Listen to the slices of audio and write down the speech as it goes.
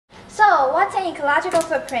So, what's an ecological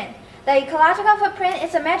footprint? The ecological footprint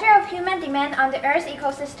is a measure of human demand on the Earth's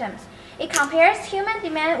ecosystems. It compares human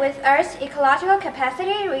demand with Earth's ecological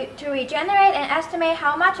capacity to regenerate and estimate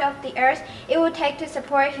how much of the Earth it would take to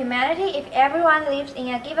support humanity if everyone lives in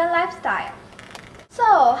a given lifestyle. So,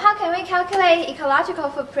 how can we calculate ecological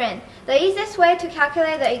footprint? The easiest way to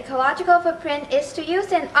calculate the ecological footprint is to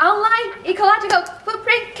use an online ecological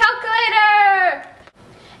footprint calculator!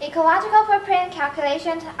 Ecological footprint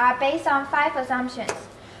calculations are based on 5 assumptions.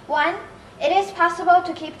 1. It is possible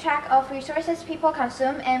to keep track of resources people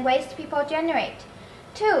consume and waste people generate.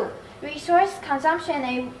 2. Resource consumption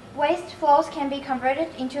and waste flows can be converted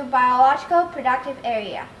into biological productive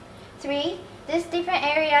area. 3. These different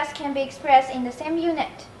areas can be expressed in the same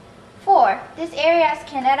unit. 4. These areas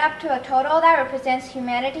can add up to a total that represents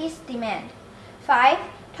humanity's demand. 5.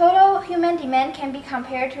 Total human demand can be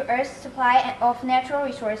compared to Earth's supply of natural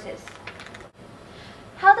resources.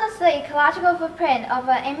 How does the ecological footprint of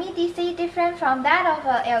a MEDC differ from that of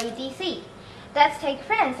a LEDC? Let's take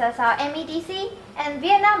France as our MEDC and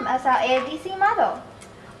Vietnam as our LEDC model.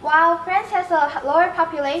 While France has a lower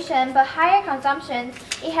population but higher consumption,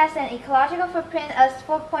 it has an ecological footprint as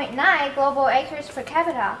 4.9 global acres per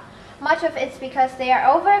capita. Much of it's because they are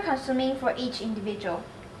over-consuming for each individual.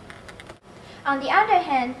 On the other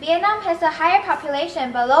hand, Vietnam has a higher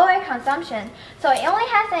population but lower consumption, so it only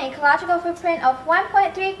has an ecological footprint of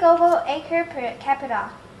 1.3 global acre per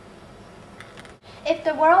capita. If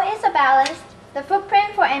the world is balanced, the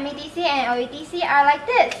footprint for MEDC and LEDC are like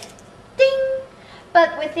this. Ding!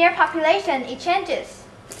 But with their population, it changes.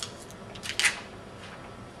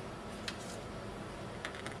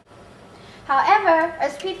 However,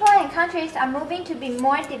 as people and countries are moving to be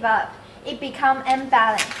more developed, it becomes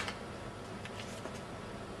unbalanced.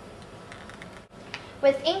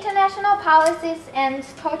 With international policies and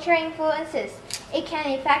cultural influences, it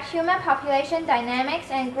can affect human population dynamics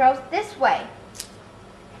and growth this way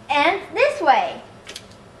and this way.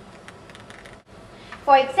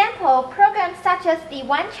 For example, programs such as the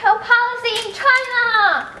One-Child policy in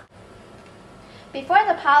China. Before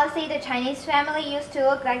the policy, the Chinese family used to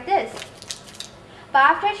look like this. But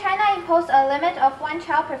after China imposed a limit of 1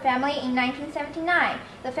 child per family in 1979,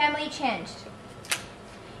 the family changed.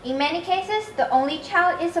 In many cases, the only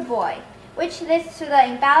child is a boy, which leads to the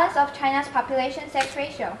imbalance of China's population-sex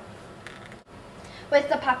ratio. With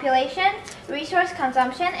the population, resource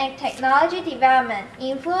consumption, and technology development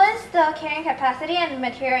influence the carrying capacity and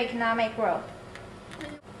material economic growth.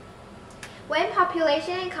 When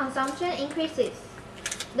population and consumption increases,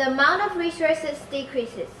 the amount of resources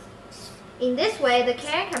decreases. In this way, the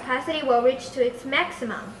carrying capacity will reach to its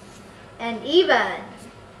maximum. And even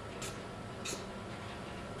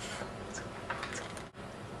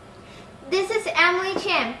This is Emily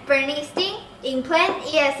Chen, Bernice Ding, in Plan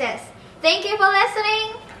ESS. Thank you for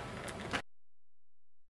listening.